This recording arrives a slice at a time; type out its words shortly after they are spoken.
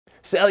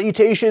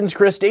Salutations,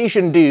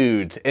 crustacean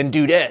dudes and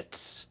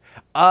dudettes.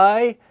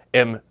 I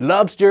am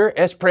Lobster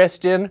S.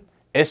 Preston,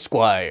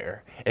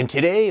 Esquire, and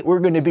today we're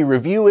going to be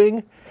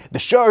reviewing the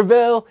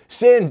Charvel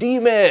San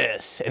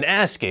Dimas and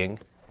asking,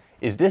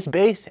 is this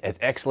bass as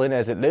excellent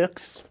as it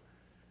looks?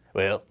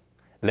 Well,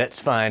 let's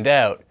find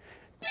out.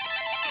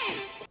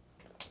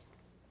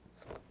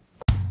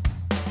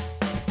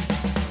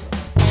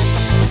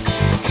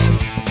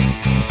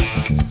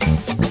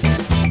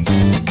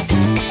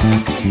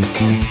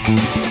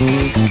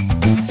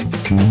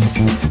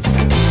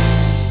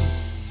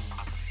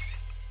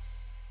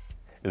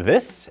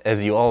 This,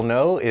 as you all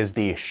know, is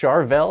the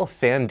Charvel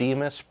San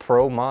Dimas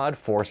ProMod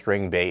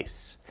 4-string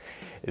bass.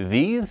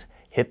 These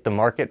hit the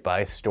market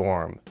by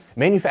storm.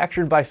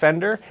 Manufactured by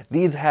Fender,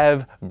 these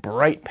have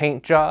bright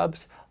paint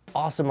jobs,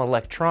 awesome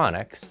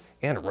electronics,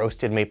 and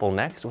roasted maple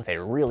necks with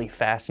a really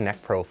fast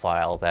neck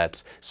profile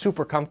that's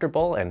super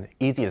comfortable and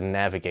easy to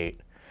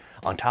navigate.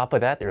 On top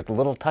of that, there's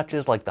little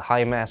touches like the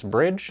high mass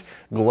bridge,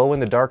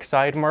 glow-in-the-dark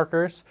side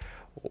markers.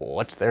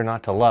 What's there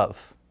not to love?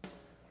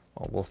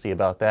 Well, we'll see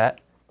about that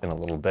in a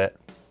little bit.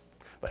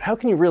 But how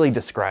can you really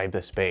describe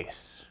this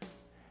bass?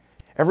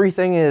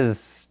 Everything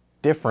is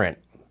different,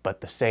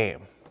 but the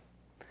same.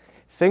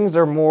 Things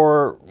are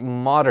more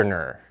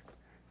moderner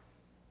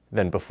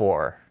than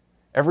before.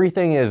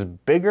 Everything is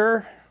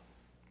bigger,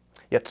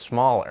 yet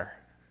smaller.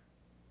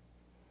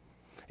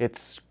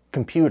 It's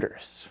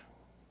computers.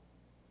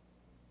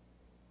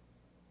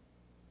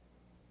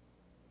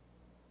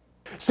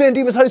 San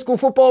Dimas High School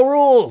football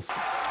rules!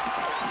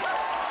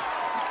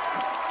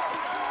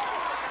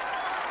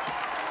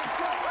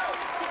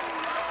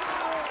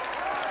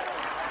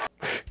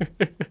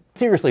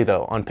 Seriously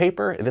though, on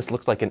paper, this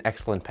looks like an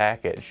excellent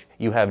package.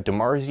 You have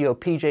DiMarzio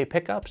PJ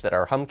pickups that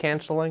are hum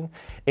canceling,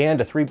 and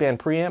a 3-band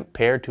preamp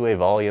paired to a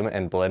volume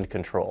and blend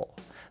control.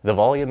 The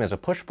volume is a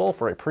push-pull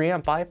for a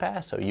preamp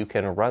bypass, so you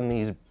can run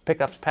these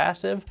pickups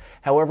passive.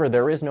 However,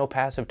 there is no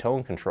passive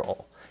tone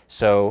control,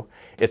 so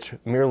it's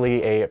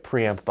merely a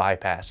preamp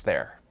bypass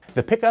there.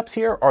 The pickups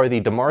here are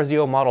the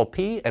DiMarzio Model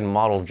P and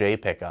Model J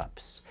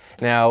pickups.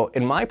 Now,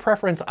 in my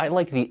preference, I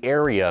like the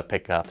area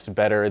pickups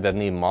better than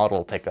the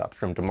model pickups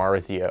from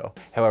DiMarzio.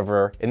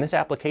 However, in this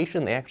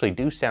application, they actually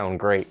do sound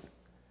great.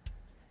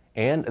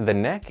 And the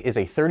neck is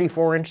a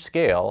 34-inch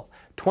scale,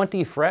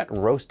 20-fret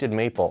roasted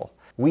maple.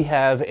 We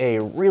have a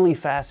really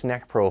fast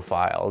neck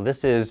profile.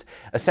 This is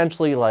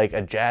essentially like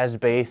a jazz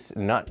bass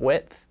nut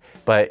width,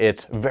 but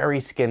it's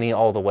very skinny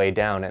all the way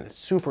down and it's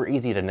super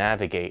easy to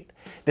navigate.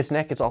 This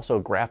neck is also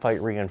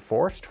graphite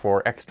reinforced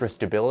for extra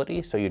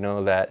stability, so you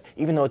know that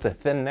even though it's a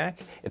thin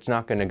neck, it's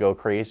not going to go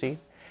crazy.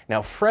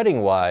 Now,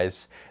 fretting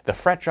wise, the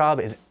fret job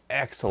is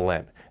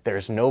excellent.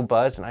 There's no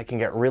buzz and I can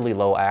get really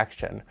low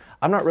action.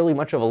 I'm not really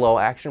much of a low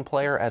action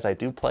player as I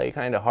do play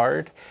kind of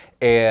hard,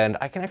 and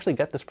I can actually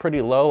get this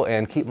pretty low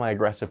and keep my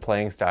aggressive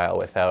playing style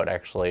without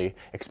actually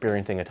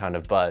experiencing a ton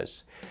of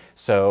buzz.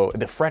 So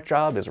the fret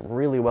job is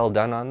really well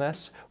done on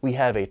this. We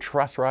have a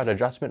truss rod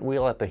adjustment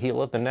wheel at the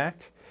heel of the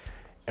neck.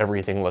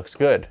 Everything looks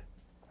good.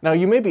 Now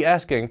you may be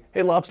asking,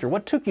 hey Lobster,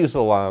 what took you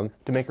so long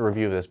to make a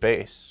review of this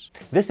bass?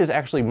 This is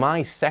actually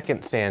my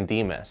second San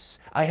Dimas.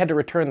 I had to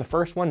return the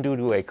first one due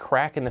to a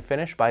crack in the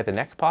finish by the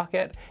neck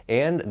pocket,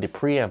 and the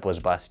preamp was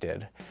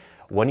busted.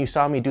 When you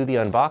saw me do the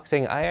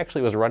unboxing, I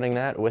actually was running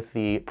that with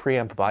the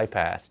preamp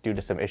bypass due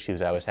to some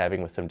issues I was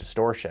having with some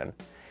distortion.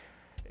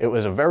 It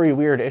was a very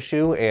weird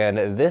issue,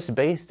 and this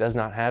bass does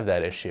not have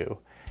that issue.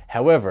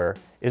 However,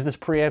 is this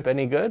preamp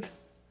any good?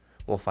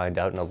 We'll find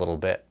out in a little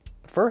bit.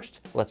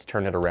 First, let's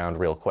turn it around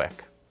real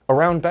quick.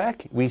 Around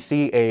back, we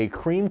see a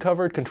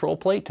cream-covered control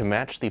plate to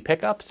match the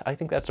pickups. I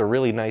think that's a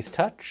really nice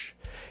touch.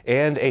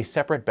 And a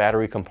separate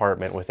battery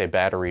compartment with a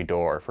battery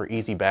door for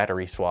easy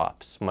battery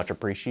swaps. Much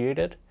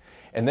appreciated.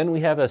 And then we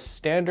have a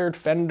standard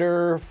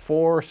Fender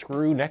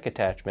 4-screw neck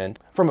attachment.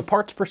 From a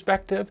parts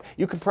perspective,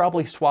 you could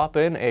probably swap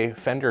in a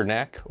Fender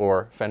neck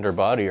or Fender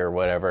body or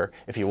whatever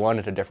if you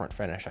wanted a different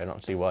finish. I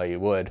don't see why you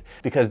would,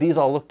 because these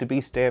all look to be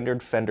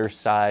standard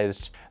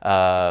Fender-sized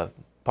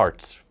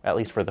parts, at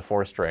least for the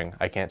 4-string.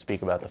 I can't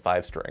speak about the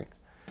 5-string.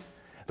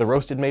 The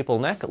roasted maple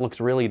neck looks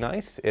really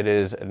nice. It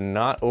is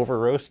not over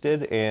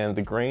roasted and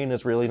the grain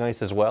is really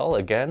nice as well.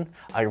 Again,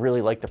 I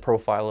really like the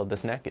profile of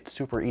this neck. It's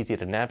super easy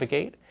to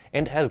navigate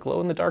and it has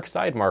glow-in-the-dark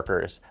side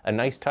markers. A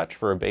nice touch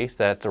for a bass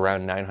that's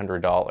around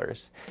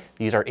 $900.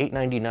 These are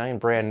 $899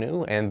 brand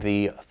new and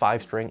the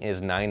 5-string is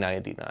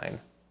 $999.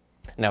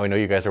 Now I know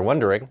you guys are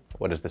wondering,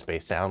 what does this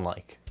bass sound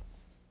like?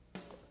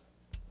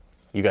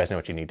 You guys know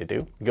what you need to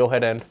do. Go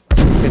ahead and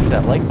hit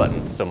that like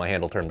button so my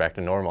hand will turn back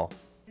to normal.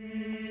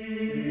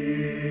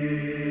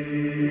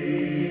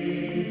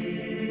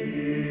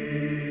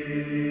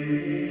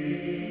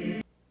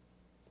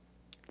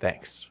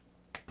 Thanks.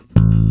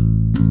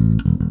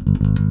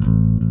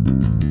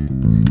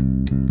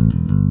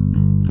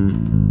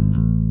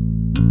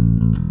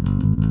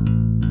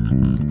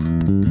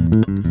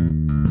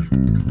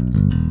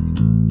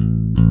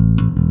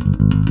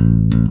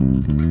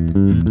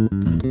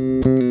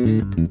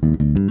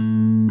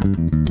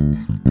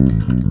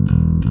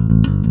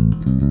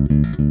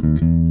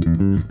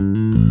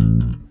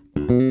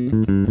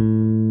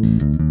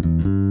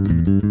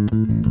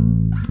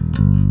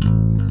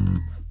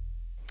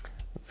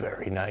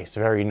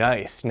 nice, very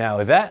nice.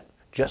 Now that,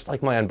 just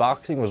like my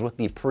unboxing, was with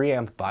the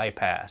preamp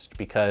bypassed,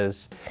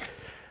 because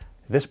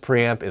this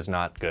preamp is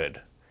not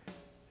good.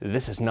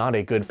 This is not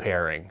a good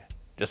pairing.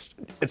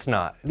 It's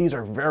not. These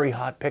are very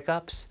hot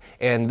pickups,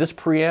 and this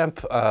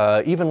preamp,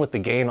 even with the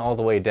gain all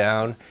the way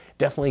down,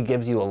 definitely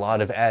gives you a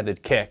lot of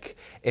added kick,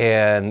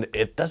 and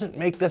it doesn't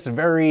make this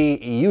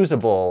very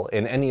usable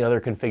in any other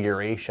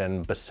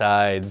configuration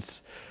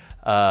besides,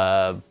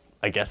 I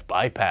guess,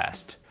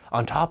 bypassed.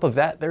 On top of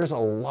that, there's a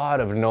lot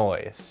of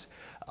noise.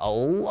 A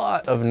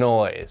lot of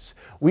noise.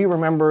 We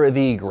remember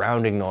the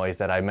grounding noise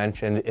that I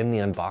mentioned in the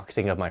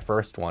unboxing of my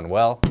first one.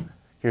 Well,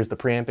 here's the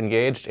preamp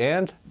engaged,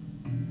 and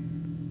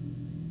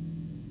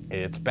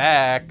it's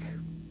back.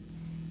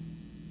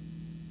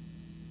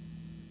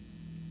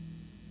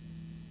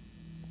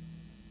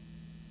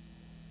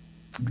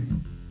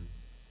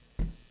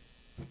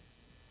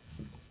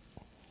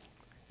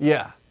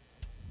 Yeah,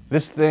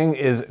 this thing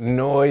is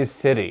noise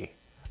city.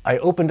 I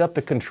opened up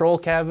the control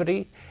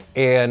cavity,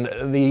 and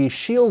the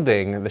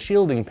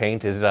shielding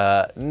paint is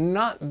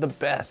not the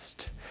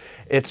best.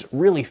 It's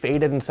really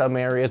faded in some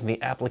areas, and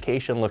the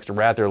application looks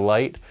rather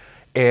light,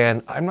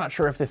 and I'm not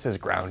sure if this is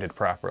grounded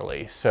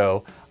properly.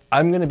 So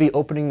I'm going to be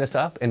opening this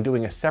up and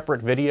doing a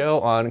separate video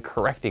on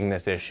correcting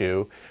this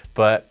issue,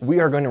 but we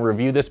are going to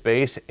review this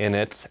bass in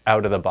its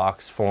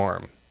out-of-the-box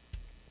form.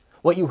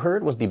 What you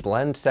heard was the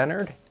blend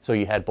centered, so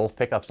you had both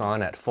pickups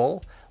on at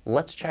full.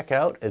 Let's check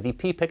out the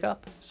P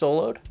pickup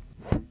soloed.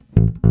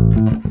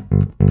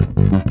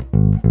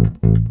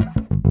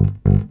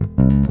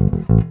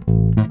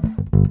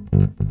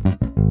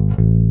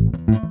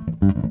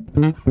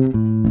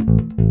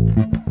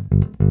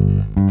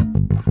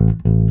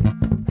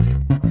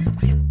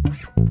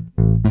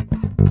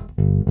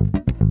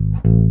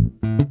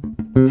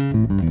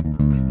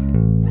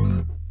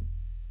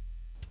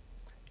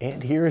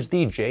 And here's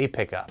the J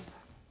pickup.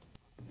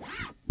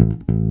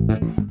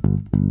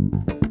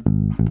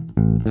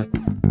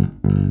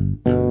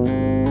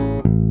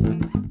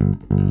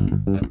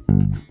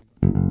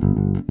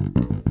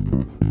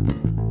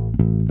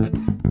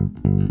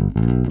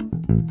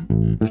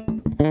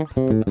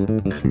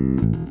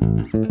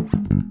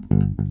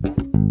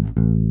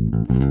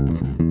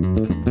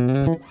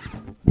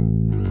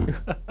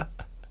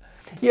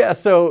 Yeah,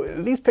 so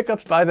these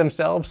pickups by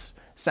themselves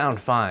sound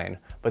fine,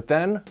 but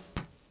then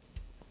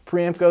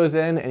preamp goes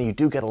in and you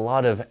do get a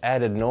lot of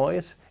added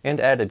noise and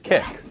added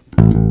kick.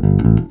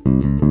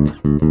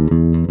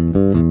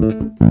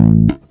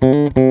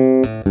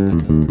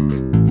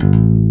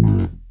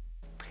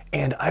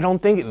 And I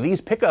don't think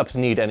these pickups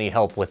need any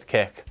help with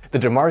kick. The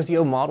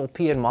DiMarzio Model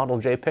P and Model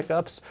J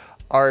pickups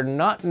are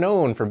not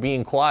known for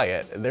being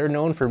quiet. They're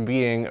known for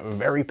being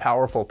very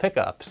powerful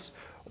pickups.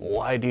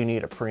 Why do you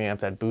need a preamp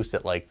that boosts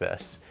it like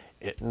this?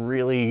 It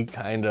really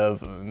kind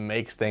of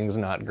makes things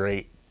not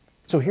great.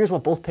 So here's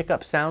what both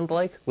pickups sound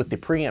like with the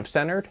preamp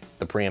centered.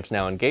 The preamp's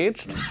now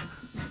engaged.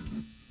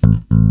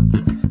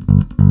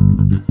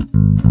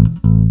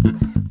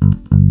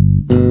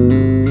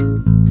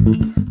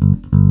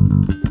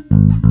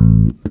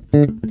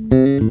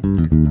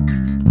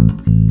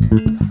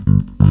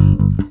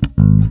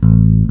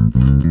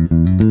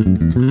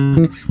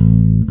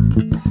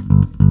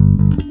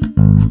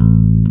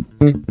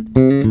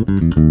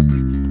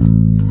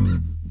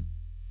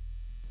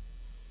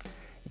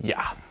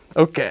 Yeah,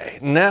 okay,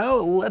 now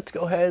let's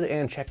go ahead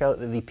and check out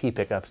the P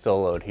pickup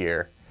soloed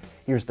here.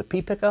 Here's the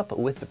P pickup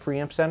with the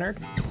preamp centered.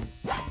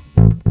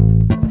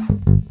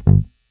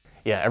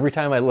 Yeah, every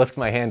time I lift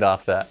my hand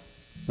off the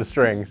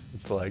strings,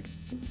 it's like,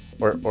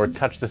 or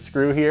touch the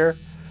screw here,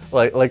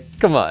 like,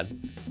 come on.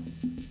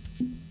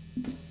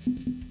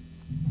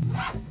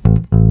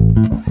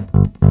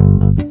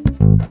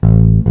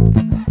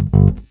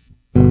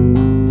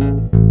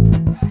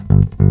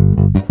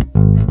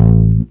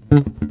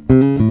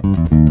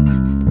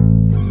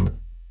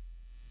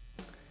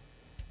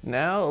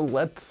 Now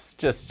let's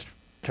just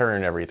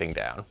turn everything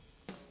down.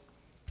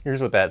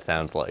 Here's what that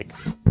sounds like.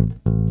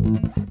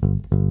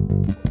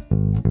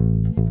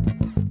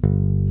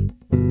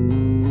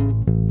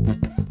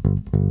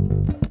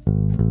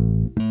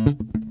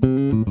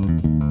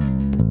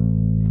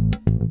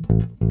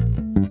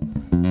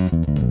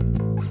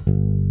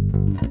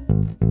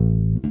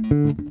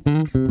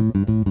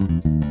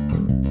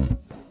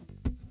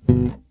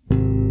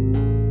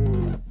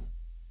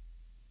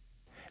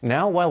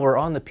 Now, while we're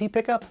on the P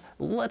pickup,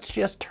 let's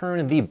just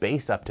turn the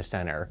bass up to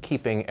center,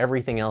 keeping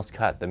everything else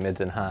cut, the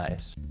mids and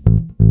highs.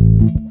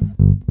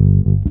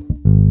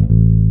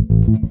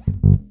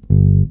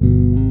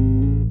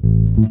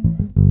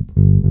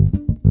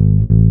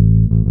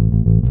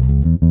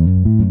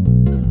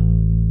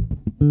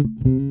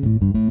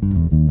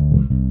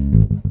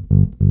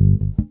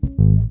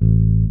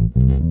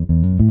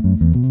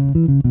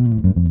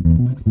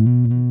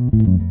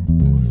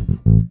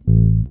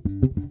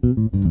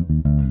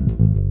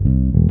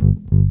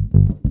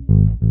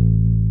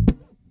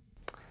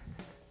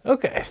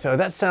 Okay, so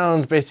that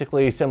sounds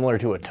basically similar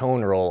to a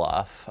tone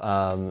roll-off.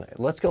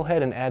 Let's go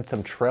ahead and add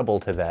some treble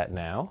to that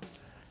now.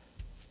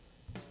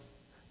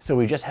 So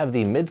we just have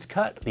the mids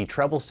cut, the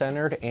treble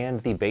centered, and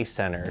the bass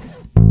centered.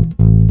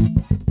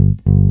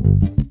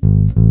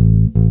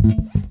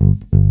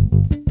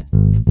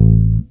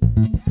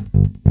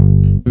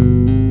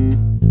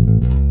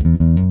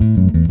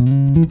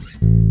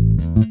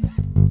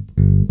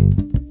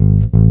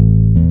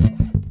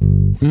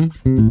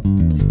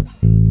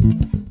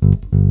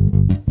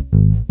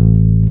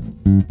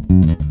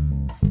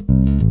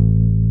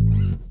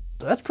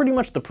 That's pretty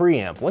much the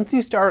preamp. Once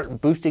you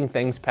start boosting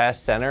things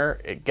past center,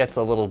 it gets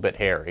a little bit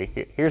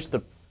hairy. Here's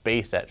the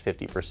bass at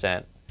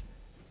 50%,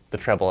 the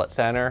treble at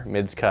center,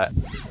 mids cut.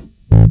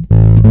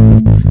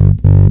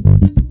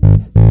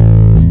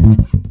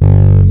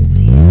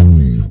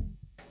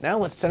 Now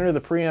let's center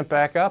the preamp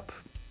back up.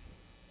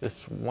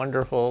 This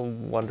wonderful,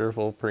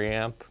 wonderful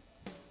preamp.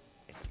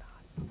 It's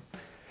not.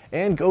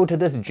 And go to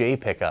this J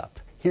pickup.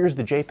 Here's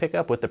the J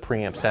pickup with the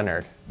preamp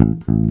centered.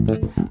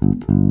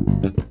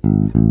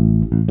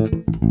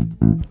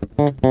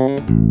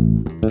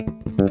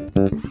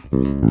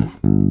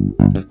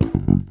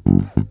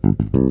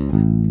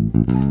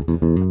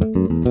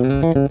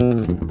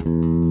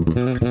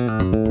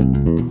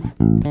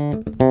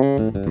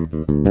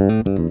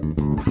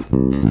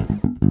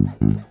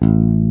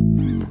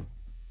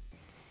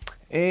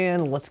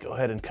 And let's go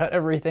ahead and cut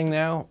everything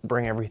now,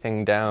 bring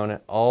everything down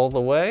all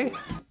the way.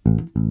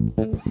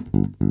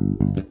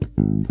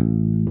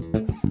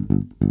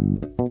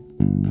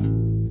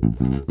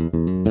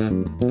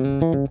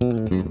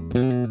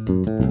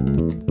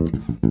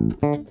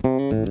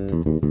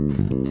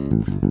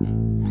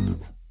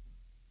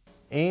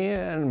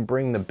 And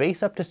bring the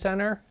bass up to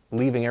center,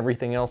 leaving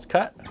everything else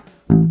cut.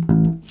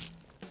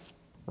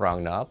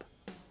 Wrong knob.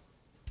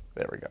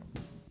 There we go.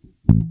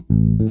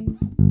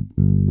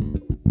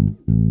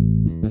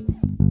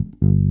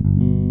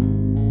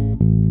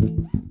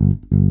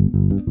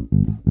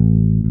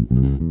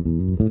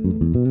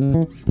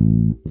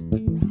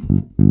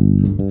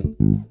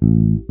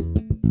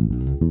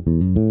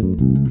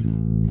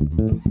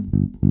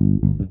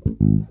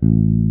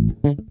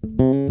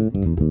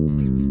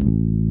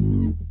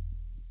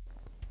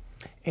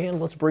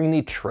 And let's bring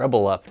the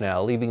treble up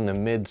now, leaving the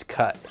mids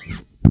cut.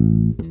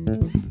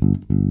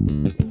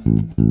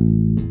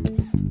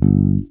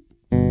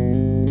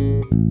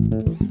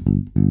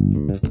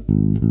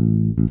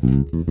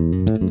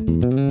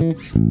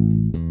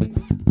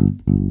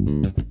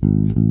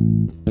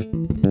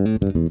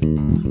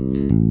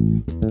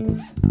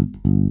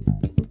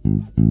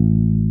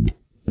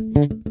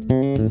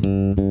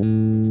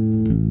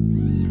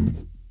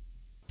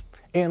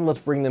 And let's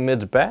bring the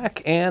mids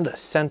back and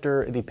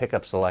center the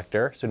pickup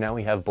selector. So now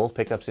we have both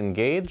pickups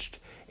engaged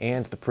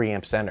and the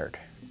preamp centered.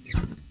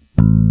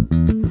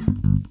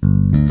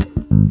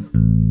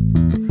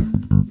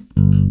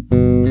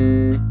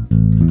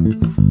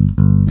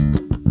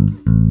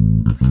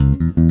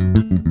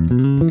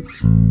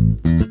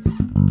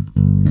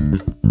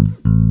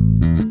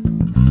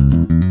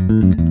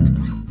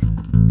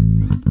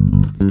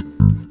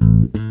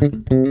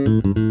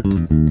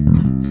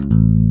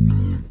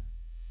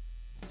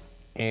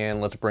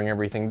 And let's bring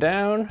everything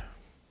down.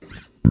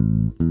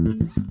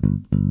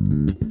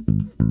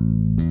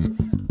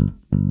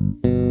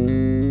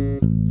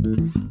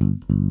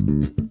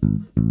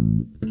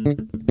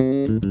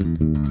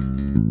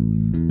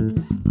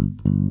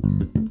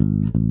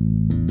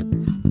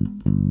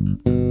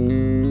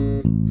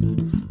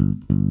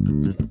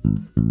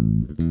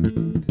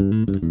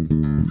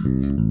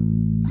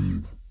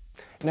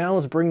 Now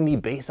let's bring the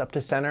bass up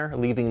to center,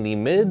 leaving the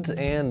mids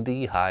and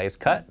the highs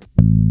cut.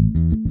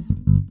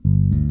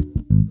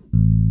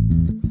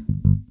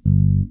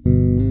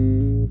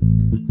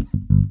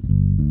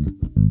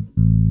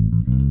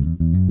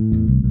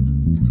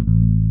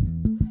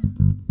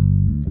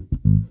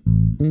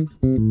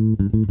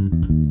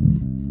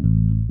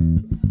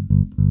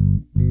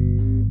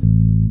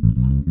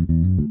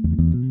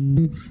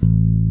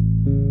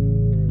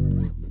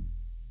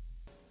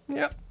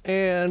 Yep,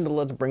 and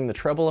let's bring the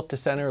treble up to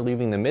center,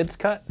 leaving the mids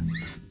cut.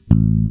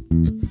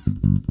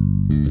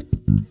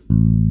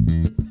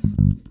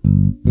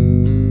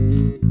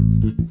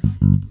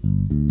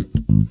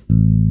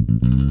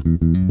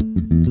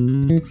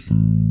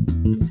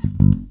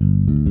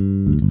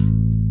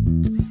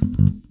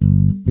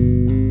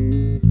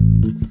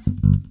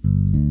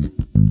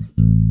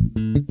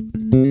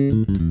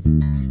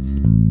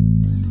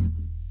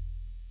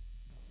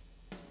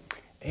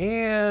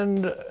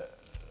 And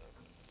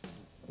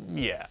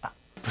yeah.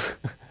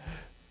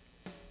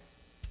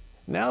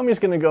 Now I'm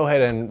just going to go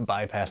ahead and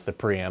bypass the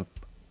preamp.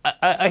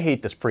 I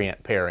hate this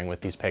preamp pairing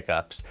with these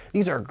pickups.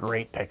 These are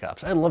great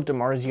pickups. I love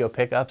DiMarzio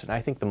pickups, and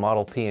I think the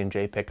Model P and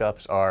J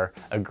pickups are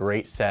a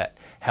great set.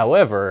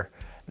 However,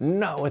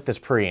 not with this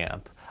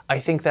preamp. I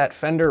think that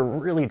Fender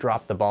really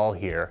dropped the ball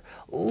here.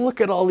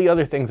 Look at all the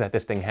other things that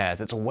this thing has.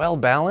 It's well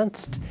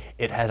balanced,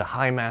 it has a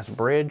high mass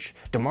bridge,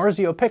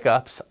 DiMarzio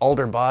pickups,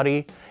 alder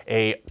body,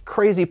 a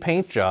crazy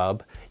paint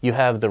job. You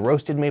have the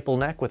roasted maple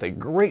neck with a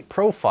great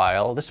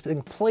profile. This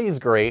thing plays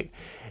great.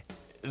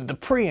 The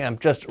preamp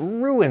just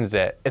ruins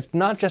it. It's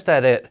not just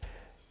that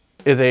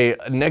is a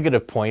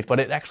negative point, but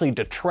it actually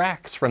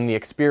detracts from the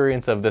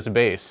experience of this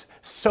bass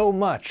so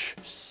much,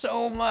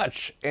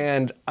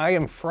 and I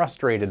am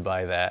frustrated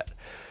by that.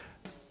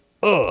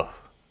 Ugh.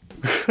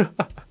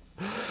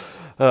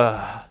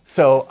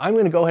 So I'm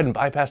gonna go ahead and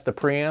bypass the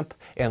preamp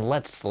and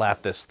let's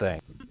slap this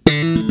thing.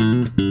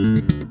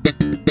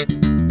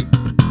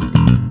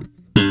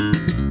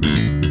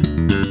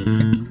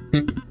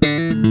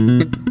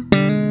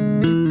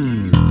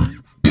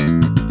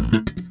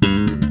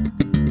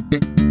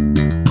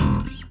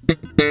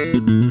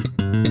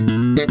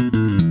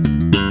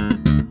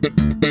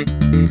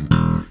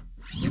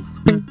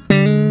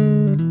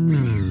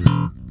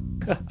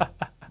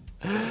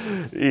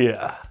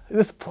 Yeah,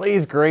 this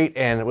plays great,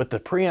 and with the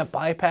preamp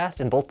bypassed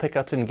and both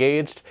pickups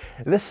engaged,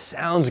 this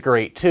sounds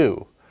great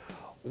too.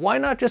 Why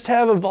not just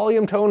have a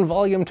volume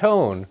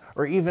tone,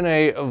 or even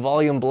a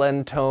volume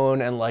blend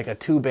tone and like a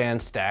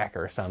 2-band stack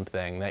or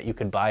something that you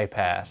could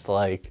bypass?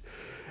 Like,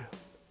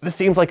 this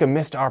seems like a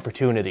missed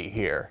opportunity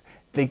here.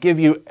 They give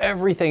you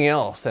everything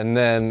else and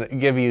then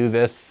give you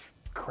this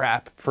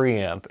crap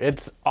preamp.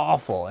 It's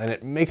awful, and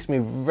it makes me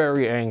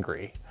very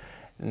angry.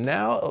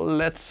 Now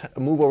let's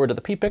move over to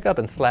the P pickup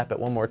and slap it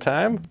one more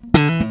time.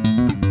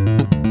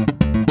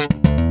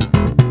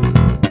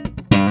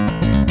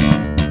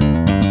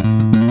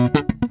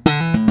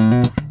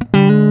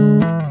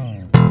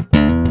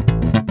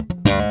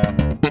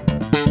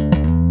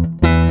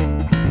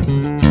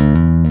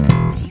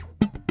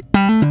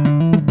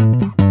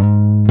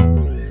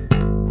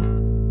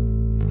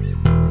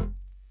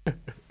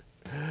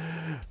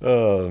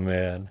 Oh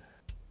man.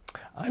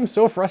 I'm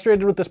so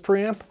frustrated with this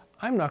preamp,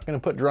 I'm not going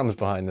to put drums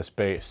behind this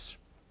bass.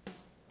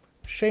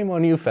 Shame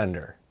on you,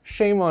 Fender.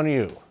 Shame on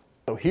you.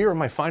 So here are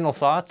my final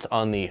thoughts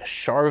on the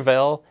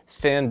Charvel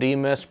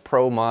Dimas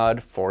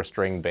ProMod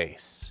 4-string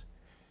bass.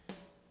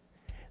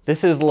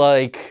 This is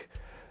like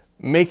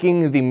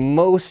making the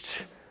most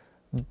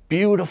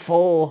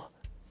beautiful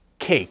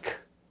cake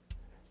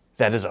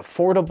that is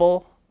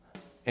affordable,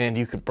 and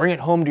you could bring it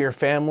home to your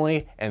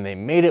family, and they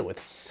made it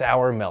with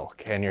sour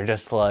milk, and you're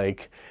just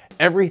like,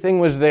 everything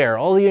was there,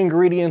 all the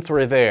ingredients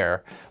were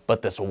there,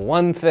 but this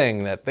one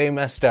thing that they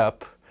messed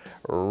up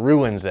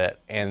ruins it,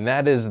 and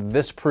that is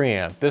this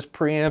preamp. This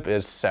preamp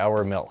is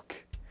sour milk.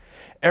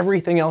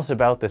 Everything else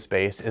about this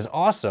bass is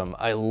awesome.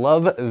 I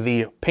love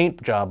the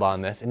paint job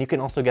on this, and you can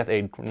also get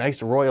a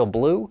nice royal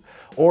blue,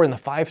 or in the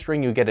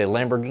 5-string you get a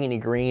Lamborghini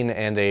green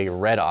and a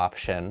red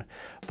option,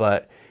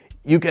 but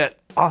you get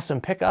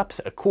awesome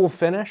pickups, a cool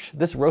finish,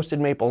 this roasted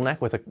maple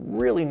neck with a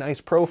really nice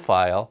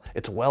profile.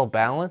 It's well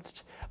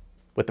balanced.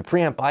 With the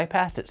preamp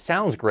bypass, it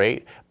sounds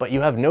great, but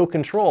you have no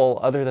control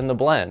other than the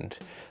blend.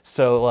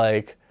 So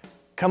like,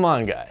 come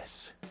on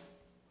guys.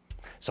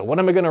 So what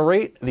am I gonna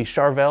rate the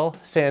Charvel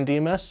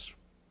Dimas?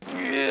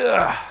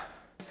 Yeah.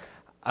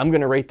 I'm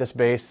gonna rate this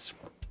bass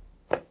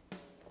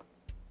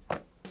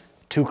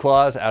 2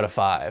 claws out of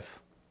 5.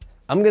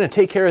 I'm gonna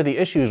take care of the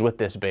issues with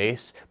this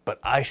bass, but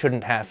I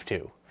shouldn't have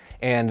to.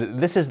 And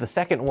this is the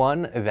second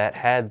one that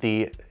had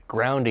the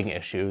grounding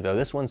issue, though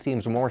this one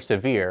seems more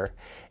severe.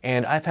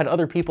 And I've had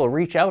other people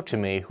reach out to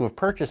me who have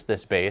purchased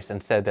this bass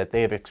and said that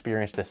they have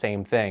experienced the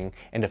same thing,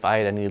 and if I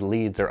had any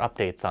leads or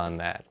updates on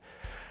that.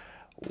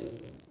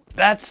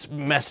 That's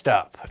messed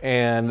up,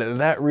 and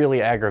that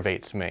really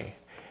aggravates me.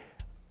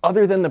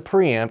 Other than the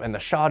preamp and the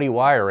shoddy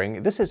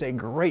wiring, this is a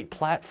great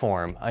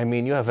platform. I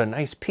mean, you have a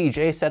nice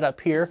PJ setup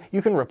here.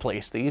 You can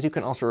replace these. You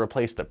can also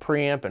replace the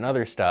preamp and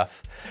other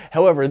stuff.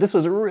 However, this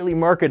was really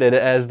marketed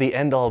as the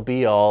end-all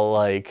be-all,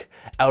 like,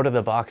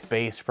 out-of-the-box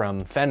bass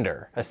from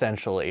Fender,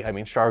 essentially. I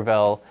mean,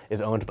 Charvel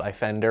is owned by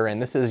Fender, and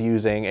this is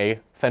using a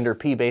Fender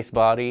P-bass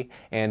body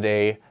and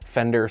a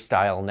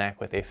Fender-style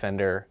neck with a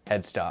Fender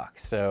headstock.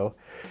 So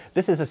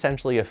this is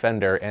essentially a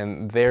Fender,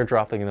 and they're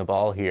dropping the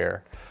ball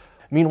here.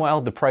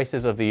 Meanwhile, the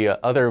prices of the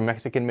other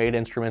Mexican-made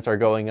instruments are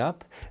going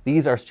up.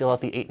 These are still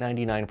at the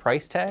 $899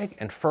 price tag,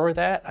 and for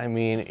that, I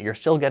mean, you're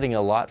still getting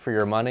a lot for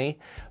your money,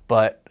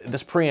 but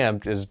this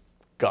preamp is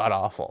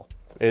god-awful.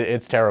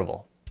 It's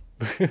terrible.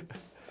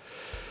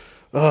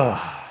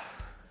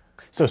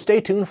 So stay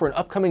tuned for an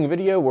upcoming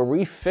video where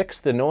we fix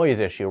the noise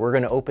issue. We're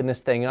going to open this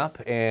thing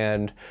up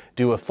and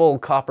do a full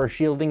copper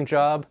shielding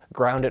job,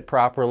 ground it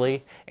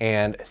properly,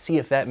 and see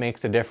if that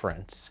makes a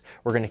difference.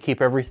 We're going to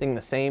keep everything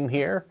the same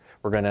here.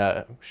 We're going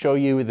to show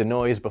you the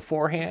noise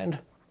beforehand,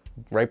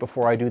 right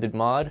before I do the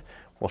mod.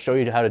 We'll show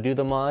you how to do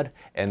the mod,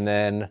 and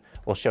then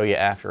we'll show you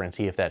after and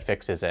see if that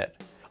fixes it.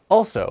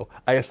 Also,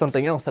 I have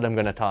something else that I'm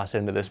going to toss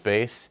into this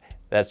bass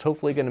that's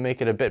hopefully going to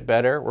make it a bit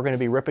better. We're going to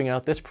be ripping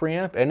out this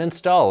preamp and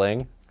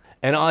installing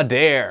an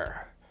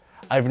Audaire.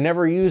 I've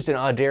never used an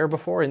Audaire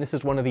before, and this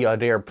is one of the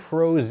Audaire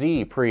Pro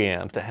Z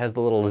preamps that has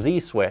the little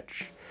Z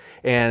switch.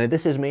 And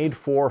this is made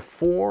for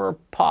 4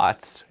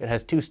 pots. It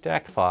has 2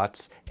 stacked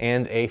pots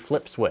and a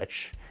flip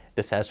switch.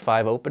 This has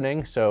 5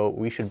 openings, so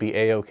we should be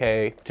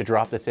a-okay to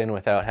drop this in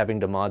without having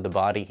to mod the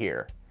body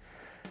here.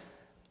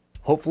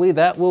 Hopefully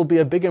that will be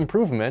a big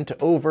improvement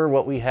over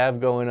what we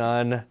have going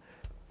on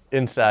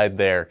inside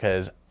there,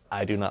 because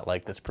I do not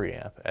like this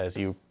preamp, as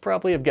you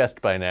probably have guessed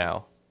by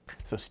now.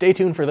 So stay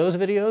tuned for those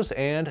videos,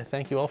 and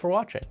thank you all for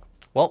watching.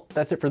 Well,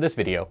 that's it for this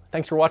video.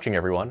 Thanks for watching,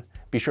 everyone.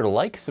 Be sure to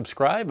like,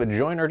 subscribe, and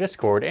join our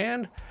Discord,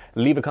 and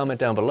leave a comment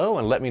down below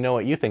and let me know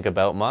what you think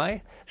about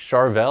my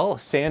Charvel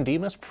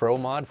Dimas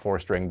ProMod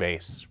 4-string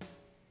bass.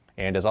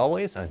 And as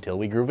always, until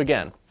we groove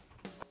again.